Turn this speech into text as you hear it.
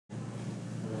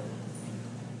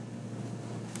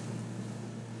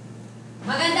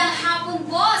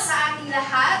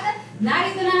lahat,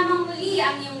 narito na namang muli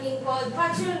ang iyong lingkod,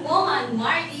 Patrolwoman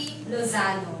Marty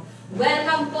Lozano.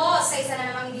 Welcome po sa isa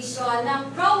na namang edisyon ng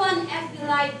Pro1 FB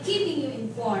Live Keeping You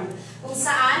Informed, kung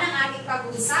saan ang ating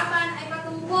pag-uusapan ay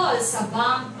patungkol sa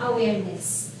bomb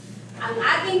awareness. Ang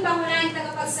ating pangunahing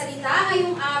tagapagsalita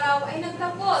ngayong araw ay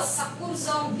nagtapos sa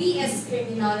kursong BS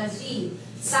Criminology.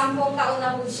 10 taon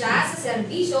na po siya sa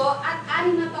serbisyo at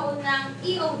 6 na taon ng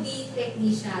EOD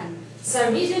Technician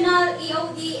sa Regional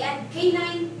EOD and K9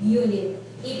 Unit.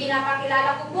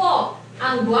 Ipinapakilala ko po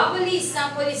ang Guapolis ng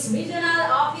Police Regional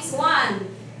Office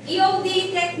 1, EOD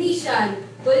Technician,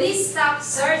 Police Staff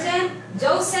Sergeant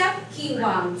Joseph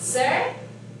Kiwang. Sir?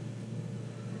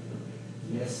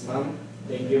 Yes, ma'am.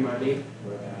 Thank you, Marty,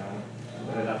 for the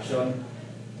introduction.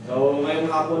 So, ngayong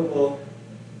hapon po,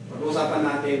 pag-uusapan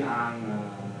natin ang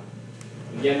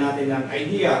bigyan natin ng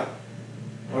idea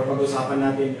or pag-uusapan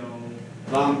natin yung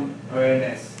bomb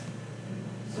awareness.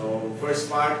 So, first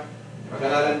part,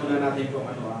 pag-aralan muna natin kung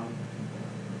ano ang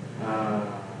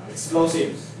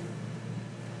explosives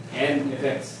and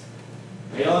effects.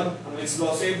 Ngayon, ang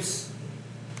explosives,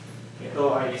 ito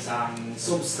ay isang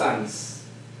substance.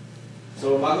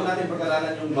 So, bago natin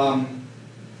pag-aralan yung bomb,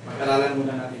 pag-aralan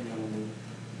muna natin yung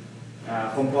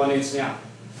components niya.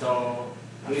 So,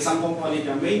 ang isang component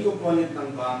niya, main component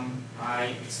ng bomb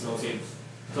ay explosives.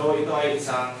 So, ito ay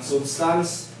isang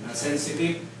substance na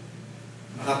sensitive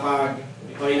na kapag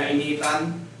ito ay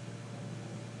nainitan,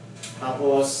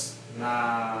 tapos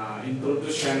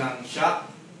na-introduce siya ng shock,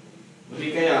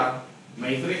 hindi kaya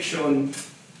may friction,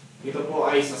 ito po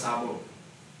ay sasabog.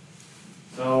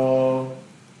 So,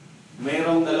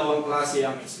 mayroong dalawang klase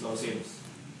ang explosives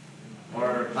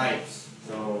or types.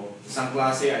 So, isang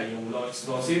klase ay yung low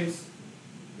explosives.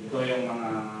 Ito yung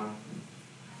mga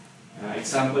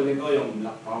example nito, yung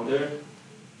black powder,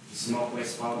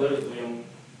 smokeless powder. Ito yung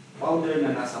powder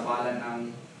na nasa balan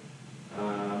ng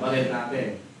baril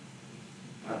natin.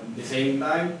 At the same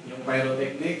time, yung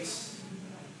pyrotechnics,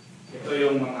 ito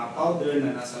yung mga powder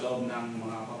na nasa loob ng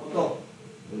mga paputok.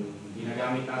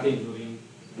 Ginagamit natin during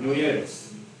New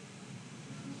Year's.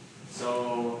 So,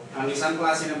 ang isang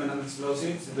klase naman ng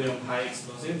explosives, ito yung high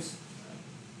explosives.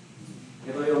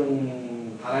 Ito yung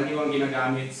karaniwang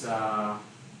ginagamit sa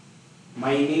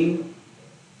mining,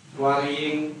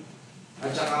 quarrying,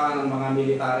 at saka ng mga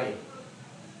military.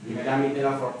 Ginagamit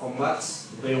nila for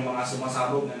combats. Ito yung mga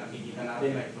sumasabog na nakikita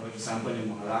natin, like for example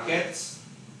yung mga rockets,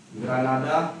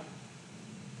 granada,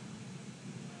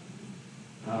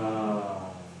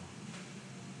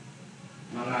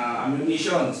 mga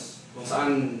ammunitions, kung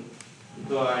saan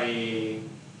ito ay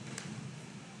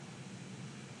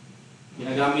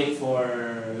ginagamit for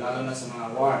lalo na sa mga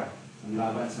war, ang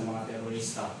laban sa mga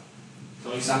terorista.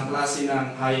 So, isang klase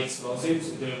ng high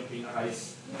explosives, ito yung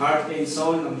pinaka-heart and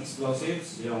soul ng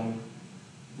explosives, yung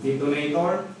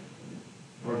detonator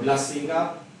or blasting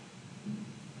cap.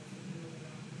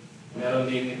 Meron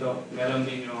din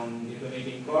yung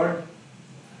detonating cord.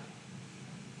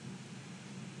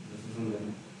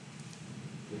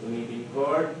 Detonating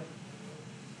cord.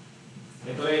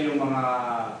 Ito rin yung mga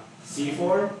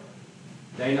C4,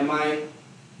 dynamite,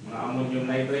 mga ammonium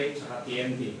nitrate, saka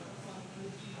TNT.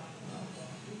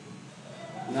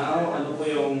 Now, ano po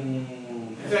yung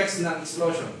effects ng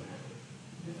explosion?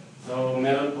 So,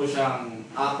 meron po siyang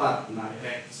 4 na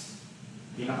effects.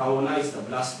 Pinakauna is the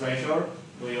blast pressure.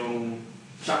 Ito yung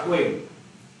shockwave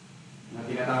na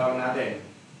tinatawag natin.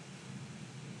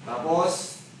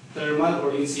 Tapos, thermal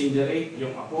or incendiary,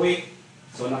 yung apoy.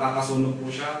 So, nakakasunog po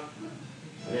siya.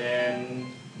 Then,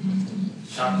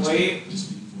 shockwave.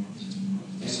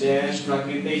 And then,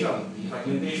 fragmentation.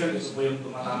 Fragmentation, ito po yung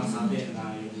tumatama sa atin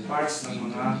na yung parts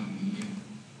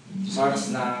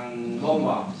ng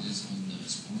bomba.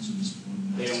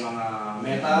 Ito yung mga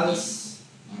metals.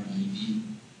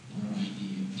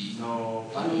 So,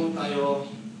 paano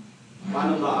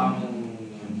ba ang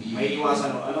may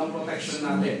iwasan o anong protection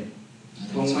natin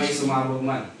kung may sumabog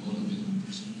man?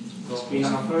 So,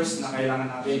 pinaka-first na kailangan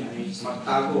natin ay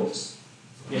magtago.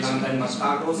 Kailangan tayo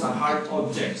magtago sa hard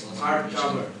objects o hard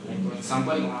cover. Like for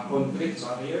example, mga concrete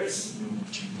barriers,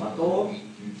 bato,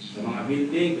 sa mga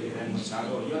building, pwede tayo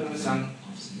magtago. Yun ang isang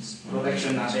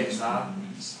protection natin sa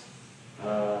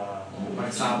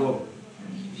pagsabog.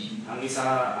 Ang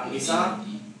isa,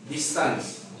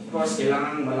 distance. Of course,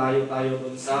 kailangan malayo tayo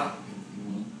dun sa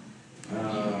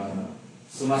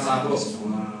sumasabog, sa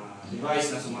mga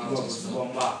device na sumabog sa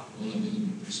bomba.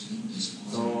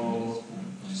 So,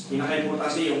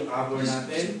 pinaka-importante yung cover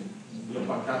natin, yung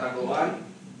pagtataguan,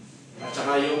 at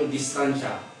saka yung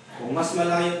distansya. Kung mas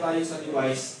malayo tayo sa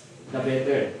device, the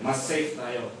better. Mas safe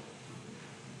tayo.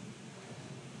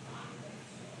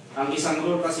 ang isang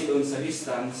rule kasi doon sa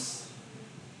distance,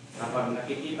 kapag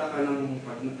nakikita mo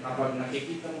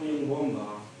yung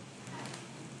bomba,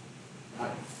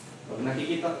 at pag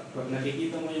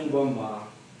nakikita mo yung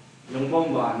bomba,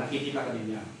 nakikita ka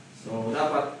din niya. So,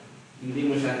 dapat hindi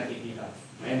mo siya nakikita.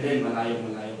 And then,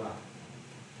 malayo-malayo pa.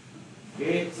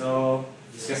 Okay, so,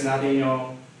 discuss natin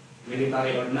yung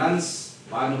military ordnance.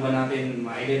 Paano ba natin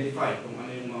ma-identify kung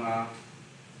ano yung mga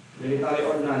military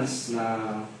ordnance na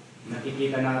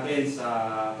nakikita natin sa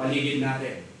paligid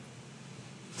natin.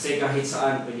 Kasi kahit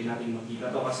saan pwede natin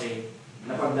makita to kasi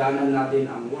napagdaanan natin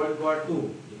ang World War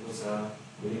II dito sa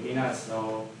Pilipinas.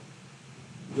 So,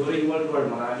 during World War,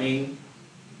 maraming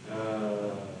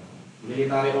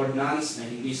military ordnance na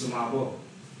hindi sumabog.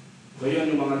 So,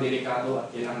 yun yung mga delikado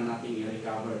at kailangan natin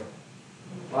i-recover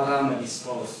para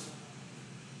ma-dispose.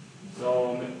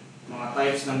 So, mga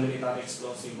types ng military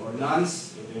explosive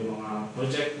ordnance, ito yung mga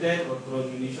projected or thrown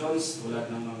munitions tulad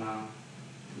ng mga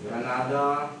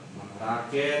granada, mga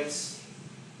rockets.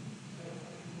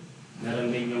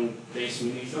 Meron din yung trace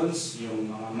munitions, yung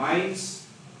mga mines.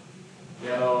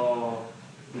 Pero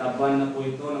naban na po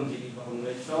ito ng Geneva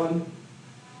Convention.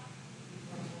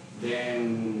 Then,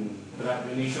 drug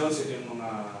munitions, ito yung mga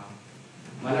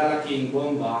malalaking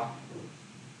bomba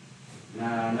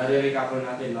na nare-recover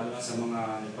natin lalo sa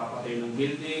mga nagpapatay ng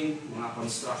building, mga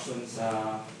construction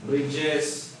sa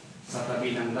bridges, sa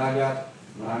tabi ng dagat.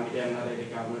 Marami tayong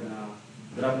nare-recover na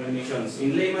drug munitions.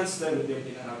 In layman's term, ito yung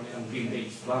tinatawag nilang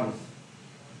vintage bombs.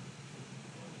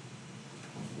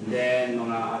 And then,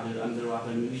 mga other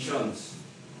underwater munitions.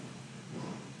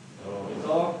 So,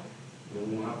 ito,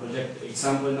 yung mga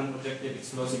example ng projected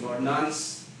explosive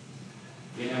ordnance.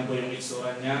 Ganyan po yung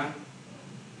itsura niya.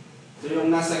 So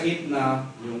yung nasa gitna,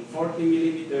 yung 40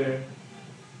 mm,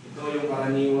 ito yung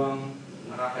karaniwang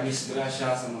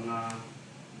nakakadisgrasya sa mga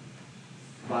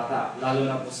bata, lalo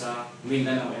na po sa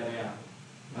Mindanao area.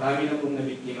 Marami na pong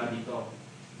nabiktima dito.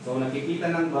 So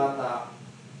nakikita ng bata,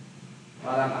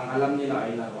 parang ang alam nila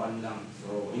ay laruan lang.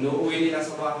 So inuuwi nila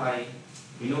sa bahay,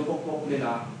 pinupukpok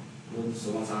nila, doon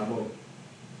sumasabog.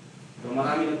 So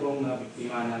marami na pong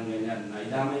nabiktima ng ganyan, na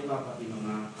idamay pa pati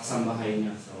mga kasambahay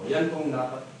niya. So yan pong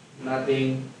dapat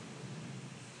nating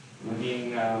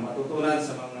maging matutunan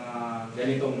sa mga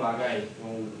ganitong bagay.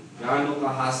 Kung gaano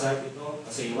ka-hazard ito,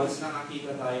 kasi once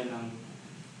nakakita tayo ng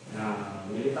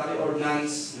military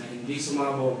ordnance na hindi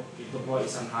sumabog, ito po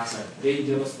isang hazard.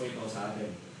 Dangerous po ito sa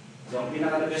atin. So ang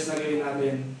pinaka-best na gawin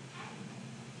natin,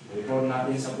 report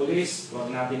natin sa police, huwag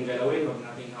natin galawin, huwag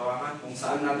natin hawakan. Kung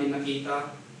saan natin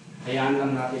nakita, hayaan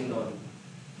lang natin doon.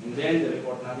 And then,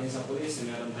 report natin sa police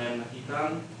na meron tayong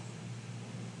nakitang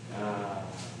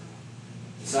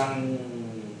isang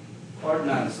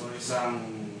ordnance o isang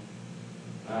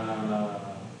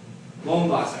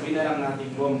bomba. Sabihin na lang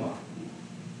natin bomba.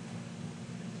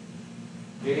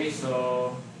 Okay, so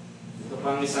ito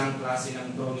pang isang klase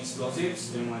ng thrown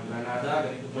explosives, yung mga granada.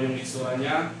 Ganito po yung itsura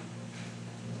niya.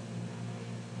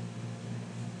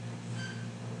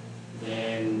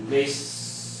 Then, place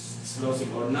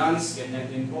explosive ordnance,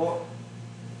 ganyan din po.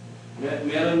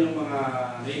 Meron yung mga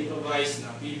na-improvise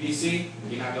na PVC,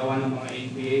 ginagawa ng mga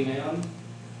NPA ngayon.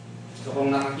 So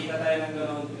kung nakakita tayo ng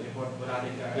gano'n, report po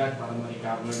natin kaagad para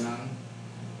ma-recover ng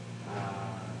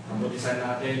kapulisan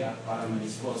natin at para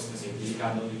ma-dispose kasi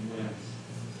delikado din po yan.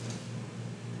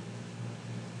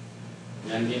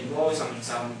 Yan din po, isang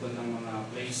example ng mga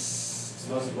place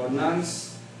explosive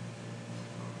ordnance.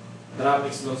 Drop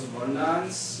explosive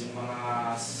ordnance, yung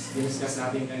mga discuss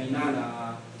natin kanina na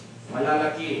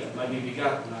malalaki at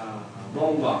mabibigat na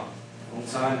bomba kung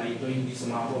saan ay ito hindi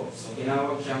sumabog. So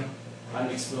tinawag siyang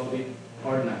unexploded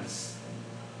ordnance.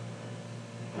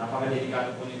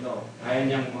 Napakadelikado po nito. Kaya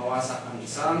niyang mawasak ang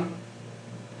isang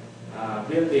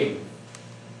building.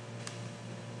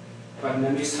 Pag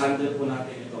na-mishandle po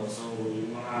natin ito, so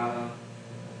yung mga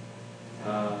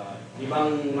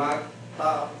ibang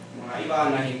mga iba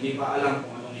na hindi pa alam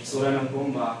kung anong itsura ng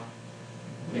bomba,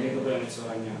 ganito po yung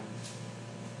itsura niya.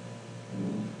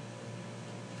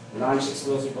 Launch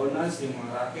explosive ordnance, yung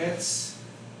mga rockets,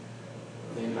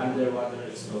 then underwater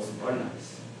explosive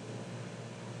ordnance.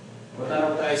 Punta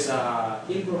na po tayo sa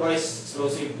improvised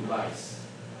explosive device.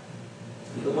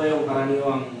 Ito po yung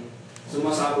karaniwang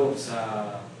sumasabog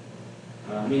sa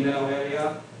Mindanao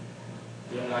area,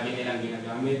 yung lagi nilang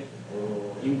ginagamit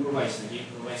o improvise,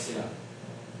 nag-improvise sila.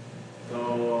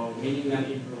 So, meaning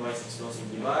ng improvised explosive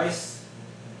device,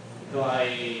 ito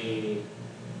ay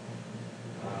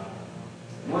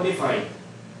modified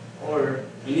or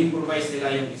in-improvise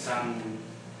nila yung isang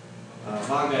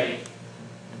bagay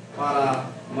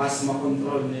para mas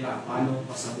makontrol nila paano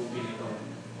pasabugin ito.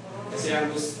 Kasi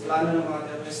ang plano ng mga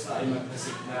terorista ay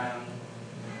mag-receive ng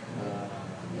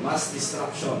mass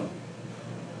destruction.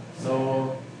 So,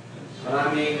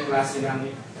 maraming klase ng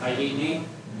IED,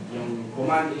 yung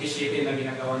command initiated na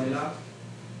ginagawa nila.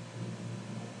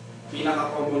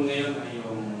 Pinaka-common ngayon ay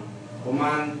yung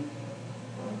command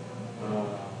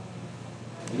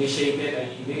initiated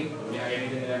IED.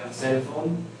 Ginagamitin nila ng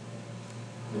cellphone,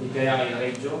 hindi kaya ay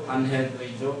radio, handheld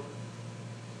radio.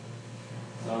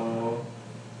 So,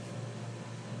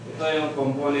 ito yung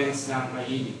components ng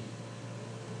IED.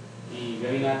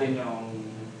 I-gawin natin yung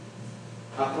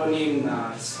acronym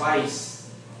na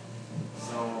SPICE.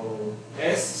 So,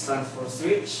 S stands for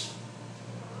switch.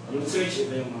 Yung switch,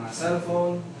 ito yung mga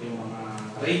cellphone, ito yung mga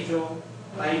radio,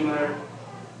 timer.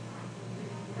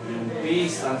 Yung P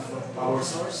stands for power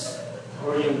source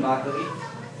or yung battery.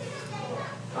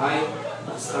 I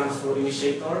stands for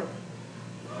initiator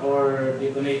or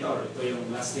detonator. Ito yung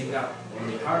blasting cap or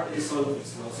the heart and soul of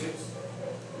explosives.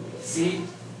 C,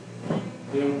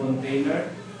 ito yung container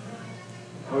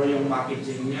or yung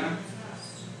packaging niya.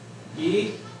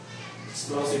 E,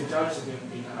 explosive charge. Ito yung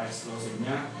pinaka-explosive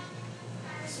niya.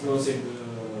 Explosive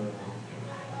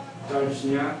charge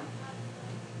niya.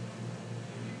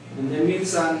 And then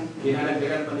minsan,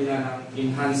 dinadagdagan pa nila ng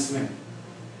enhancement.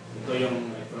 Ito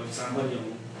yung, for example,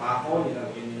 yung pako,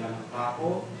 nilagyan nila ng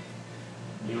pako.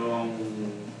 Yung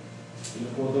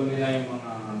pinuputol nila yung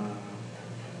mga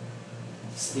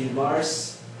steel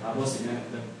bars, tapos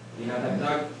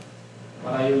dinadagdag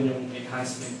para yun yung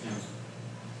enhancement niya.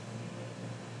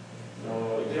 So,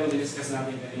 ito yung discuss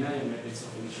natin kanina, yung methods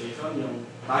of initiation, yung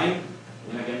time,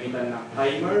 ginagamitan ng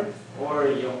timer,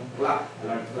 or yung clock,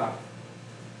 alarm clock.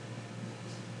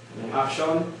 Yung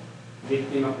action,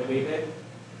 victim activated,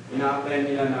 ina-apply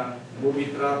nila ng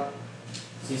booby trap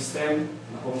system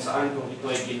na kung saan kung ito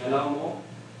ay ginalaw mo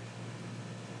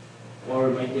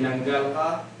or may tinanggal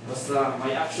ka, basta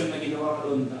may action na ginawa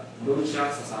ka doon siya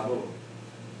sa sabog.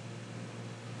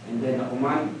 And then na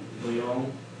command, ito yung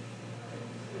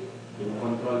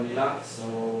control nila. So,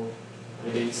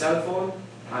 pwede yung cellphone,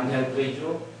 handheld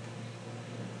radio,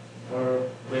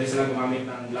 or pwede sila gumamit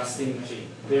ng blasting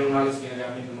machine. Ito yung halos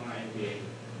ginagamit ng mga NPA.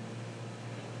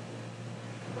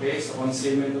 Okay, so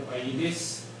concealment of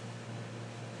IEDs.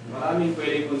 Maraming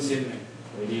pwedeng concealment.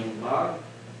 Pwede yung bag,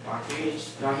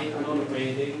 package, kahit ano na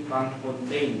pwedeng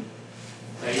pang-contain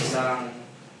sa isang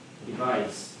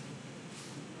device.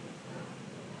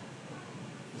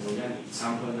 So yan,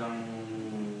 example ng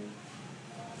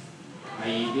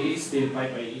IED, steel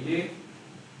pipe IED.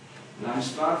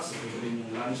 Lunchbox, pwede rin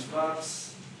yung lunchbox,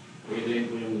 pwede rin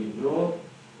po yung libro,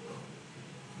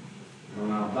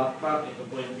 mga backpack, ito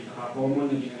po yung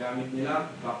pinaka-common na ginagamit nila,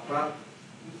 backpack.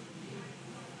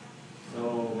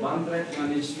 So, bomb threat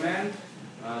management,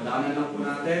 daanan lang po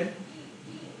natin.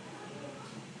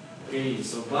 Okay,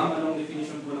 so bomb, anong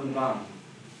definition po ng bomb?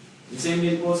 The same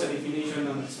din po sa definition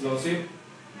ng explosive,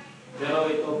 pero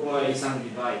ito po ay isang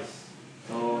device.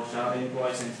 So, siya rin po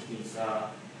ay sensitive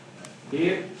sa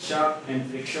heat, shock, and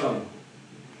friction.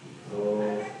 So,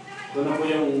 ito na po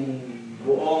yung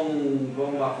buong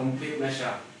bomba, complete na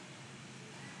siya.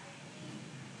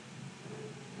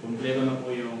 Kompleto na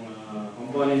po yung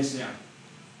components niya.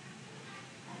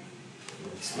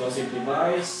 Explosive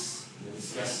device,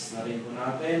 discuss na rin po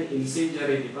natin.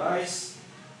 Incendiary device.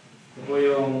 Ito po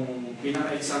yung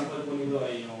pinaka-example po nito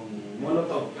ay yung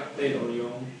Molotov cocktail o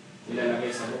yung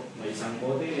nilalagay sa may isang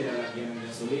bote, nilalagyan ng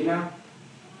gasolina.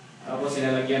 Tapos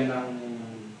nilalagyan ng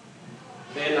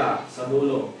tela sa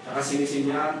dulo, tsaka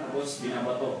sinisinyahan, tapos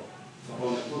binabato. So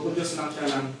kung nagpuproduce lang siya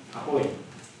ng apoy,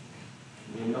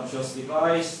 yung noxious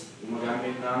device,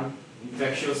 gumagamit ng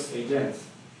infectious agents.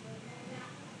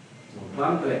 So,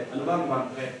 bomb threat. Ano bang bomb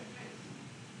threat?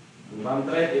 Yung bomb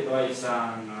threat, ito ay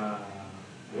isang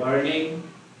warning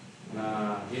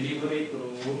na delivery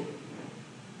through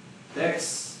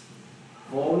text,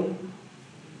 phone,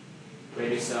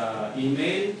 pwede sa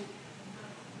email,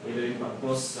 pwede rin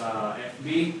pag-post sa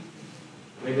FB,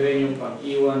 pwede rin yung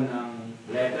pag-iwan ng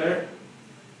letter,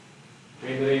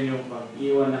 pwede rin yung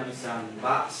pag-iwan ng isang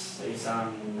box sa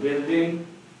isang building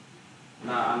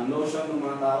na ang notion ng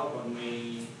mga tao pag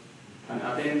may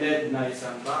unattended na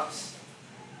isang box,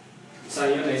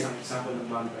 isa yun na isang example ng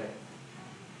bomb threat.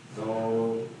 So,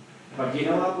 pag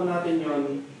ginawa po natin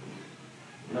yun,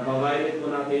 nababiolate po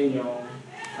natin yung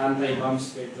Anti-Bomb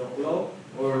Spectrum Law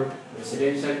or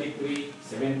Presidential Decree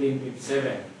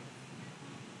 1757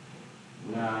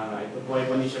 na ito po ay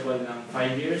punishable ng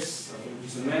 5 years of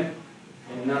imprisonment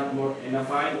and a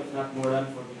fine of not more than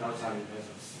 40,000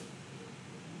 pesos.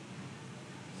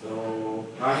 So,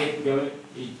 kahit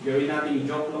gawin natin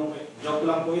joke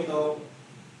lang po ito,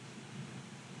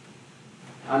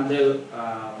 under,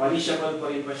 punishable pa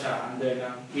rin pa siya under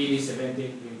ng PD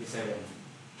 1727.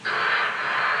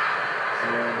 So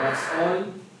that's all.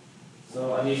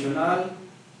 So additional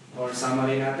or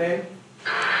summary natin.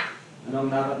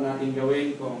 Anong dapat natin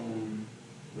gawin kung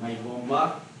may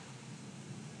bomba?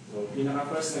 So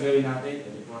pinaka-first na gawin natin,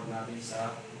 i-report natin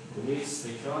sa police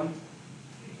station.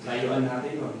 Layuan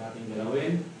natin, huwag natin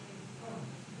galawin.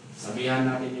 Sabihan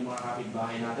natin yung mga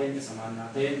kapitbahay natin, kasamahan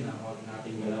natin na huwag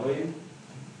natin galawin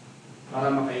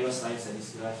para makaiwas tayo sa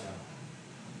disgrasya.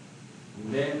 And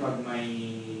then, pag may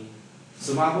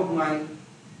sumabog man,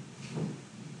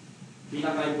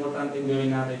 pinaka-importante gawin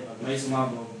natin, pag may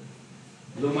sumabog,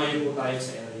 lumayo po tayo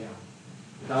sa area.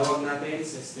 Tawag natin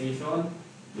sa station,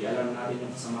 i-alarm natin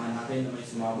yung kasamahan natin na may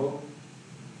sumabog,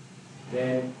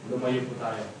 then lumayo po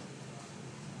tayo.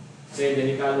 Kasi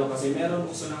delikado, kasi meron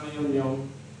uso na ngayon yung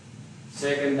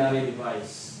secondary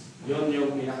device. Yun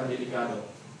yung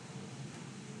pinaka-delikado.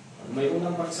 Pag may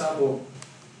unang pagsabog,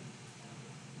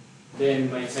 then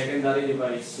may secondary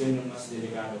device, yun yung mas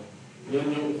delikado.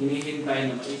 Yun yung hinihintay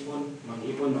na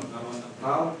mag-ipon, magkaroon ng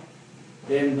crowd,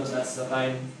 then that's the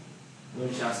time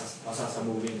doon siya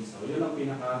pasasabugin. So yun ang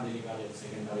pinaka-delikado yung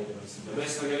secondary device. The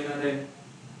best na gawin natin,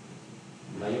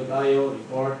 layo tayo,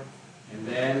 report, and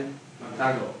then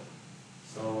magtago.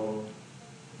 So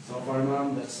far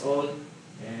ma'am, that's all.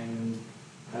 And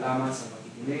salamat sa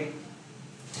pakikinig.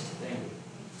 Thank you.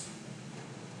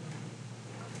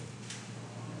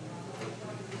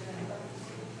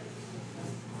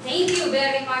 Thank you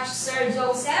very much, Sir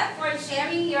Joseph, for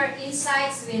sharing your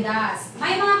insights with us.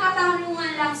 May mga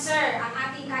katanungan lang, sir, ang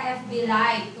ating ka-FB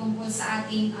Live tungkol sa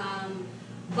ating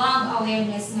bomb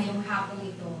awareness ngayong hapon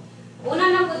ito.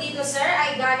 Una na po dito, sir,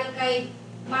 ay galing kay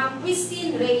Ma'am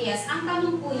Christine Reyes. Ang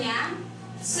tanong po niya,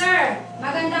 Sir,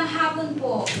 magandang hapon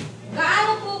po.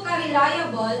 Gaano po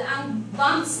ka-reliable ang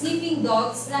bomb sniffing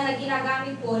dogs na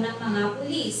ginagamit po ng mga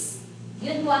pulis?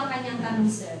 Yun po ang kanyang tanong,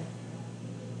 sir.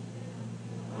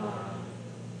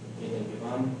 Okay, thank you,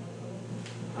 ma'am.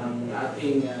 Ang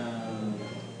ating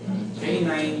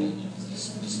K9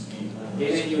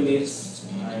 units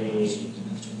ay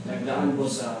nagdaan po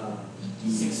sa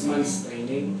 6 months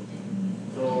training.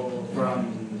 So,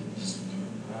 from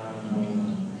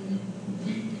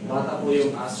bata po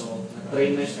yung aso,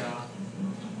 na-train na siya,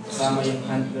 kasama yung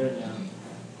handler niya,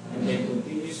 and then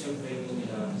continuous yung training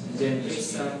nila. And then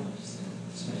based sa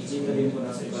nakikita din po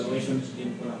na sa evaluation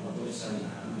din po ng kapulisan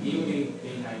na EUD,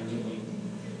 K9, EUD,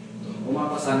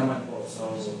 umapasa naman po.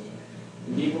 So,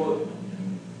 hindi po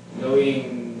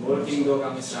gawing working dog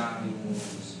ang isang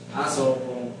aso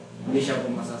kung hindi siya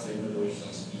pumasa sa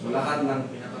evaluation. So, lahat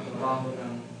ng pinakatrabaho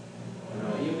ng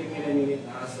EUD, K9 unit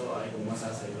na aso ay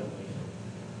pumasa sa evaluation.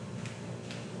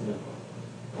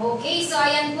 Okay, so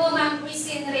ayan po, Ma'am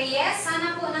Christine Reyes.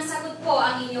 Sana po nasagot po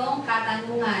ang inyong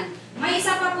katanungan. May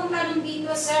isa pa pong tanong dito,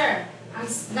 sir. Ang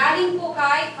galing po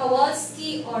kay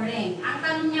Kowalski Oreng. Ang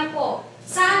tanong niya po,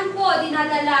 saan po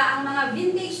dinadala ang mga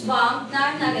vintage bomb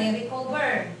na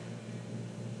nare-recover?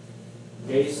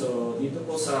 Okay, so dito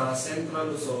po sa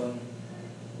Central Luzon,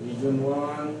 Region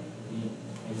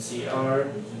 1,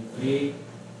 NCR, Region 3,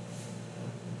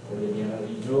 Cordillera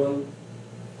Region.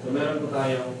 So meron po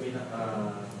tayong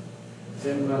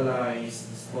pinaka-centralized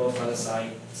disposal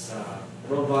site sa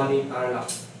Pro Valley, Tarlac.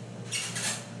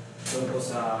 Doon po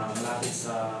sa malapit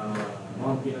sa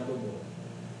Mount Pinatubo.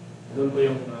 Doon po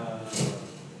yung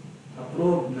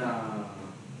approved na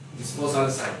disposal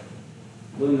site.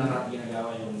 Doon lahat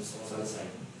ginagawa yung disposal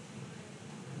site.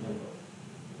 Yan po.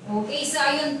 Okay, so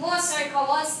ayun po, Sir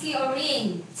Kowalski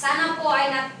Oreng. Sana po ay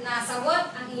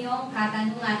nasagot ang iyong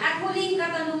katanungan. At huling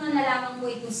katanungan na lamang po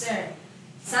ito, sir.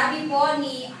 Sabi po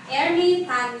ni Ernie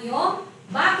Tanyo,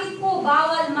 bakit po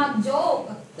bawal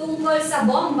mag-joke tungkol sa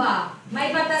bomba? May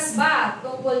batas ba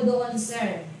tungkol doon,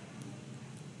 sir?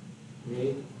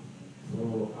 Okay.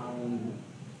 So, ang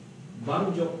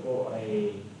bomb joke po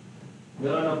ay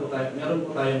meron po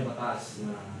tayong batas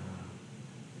na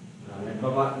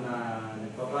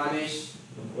nagpapanish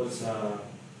tungkol sa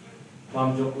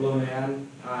bomb joke law na yan.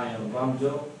 Yung bomb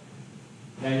joke.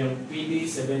 Yan yung PD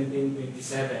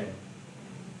 1727.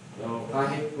 So,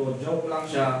 kahit po joke lang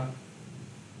siya,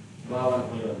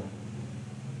 bawal po yun.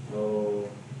 So,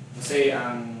 kasi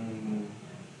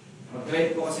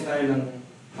mag-create po kasi tayo ng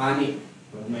panic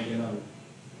pag may gano'n.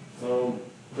 So,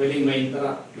 pwedeng may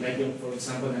interrupt. Like yung, for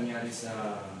example, nangyari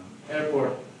sa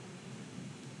airport.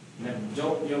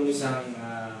 Nag-joke yung isang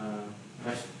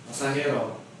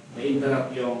pasahero,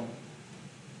 na-interrupt yung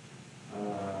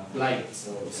flight.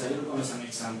 So, isa yun po isang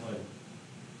example.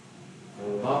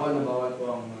 So, bawal na bawal po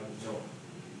ang mag-joke.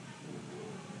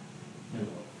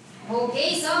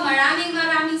 Okay, so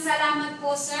maraming salamat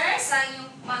po sir sa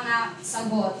inyong mga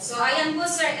sagot. So ayan po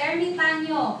sir, ermitan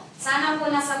nyo. Sana po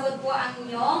nasagot po ang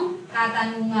inyong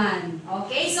katanungan.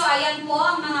 Okay, so ayan po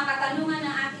ang mga katanungan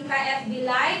ng ating ka-FB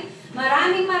Live.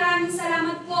 Maraming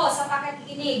salamat po sa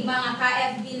pakikinig mga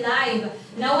ka-FB Live.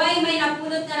 Naway may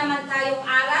napulot na naman tayong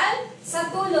aral sa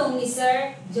tulong ni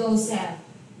Sir Joseph.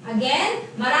 Again,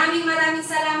 maraming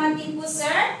salamat din po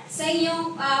sir sa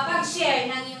inyong pag-share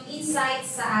ng iyong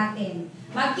insights sa atin.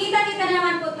 Magkita-kita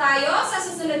naman po tayo sa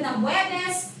susunod na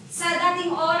Huwebes sa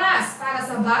dating oras para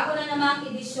sa bago na namang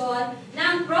edisyon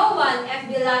ng Pro 1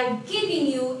 FB Live Keeping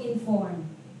You Informed.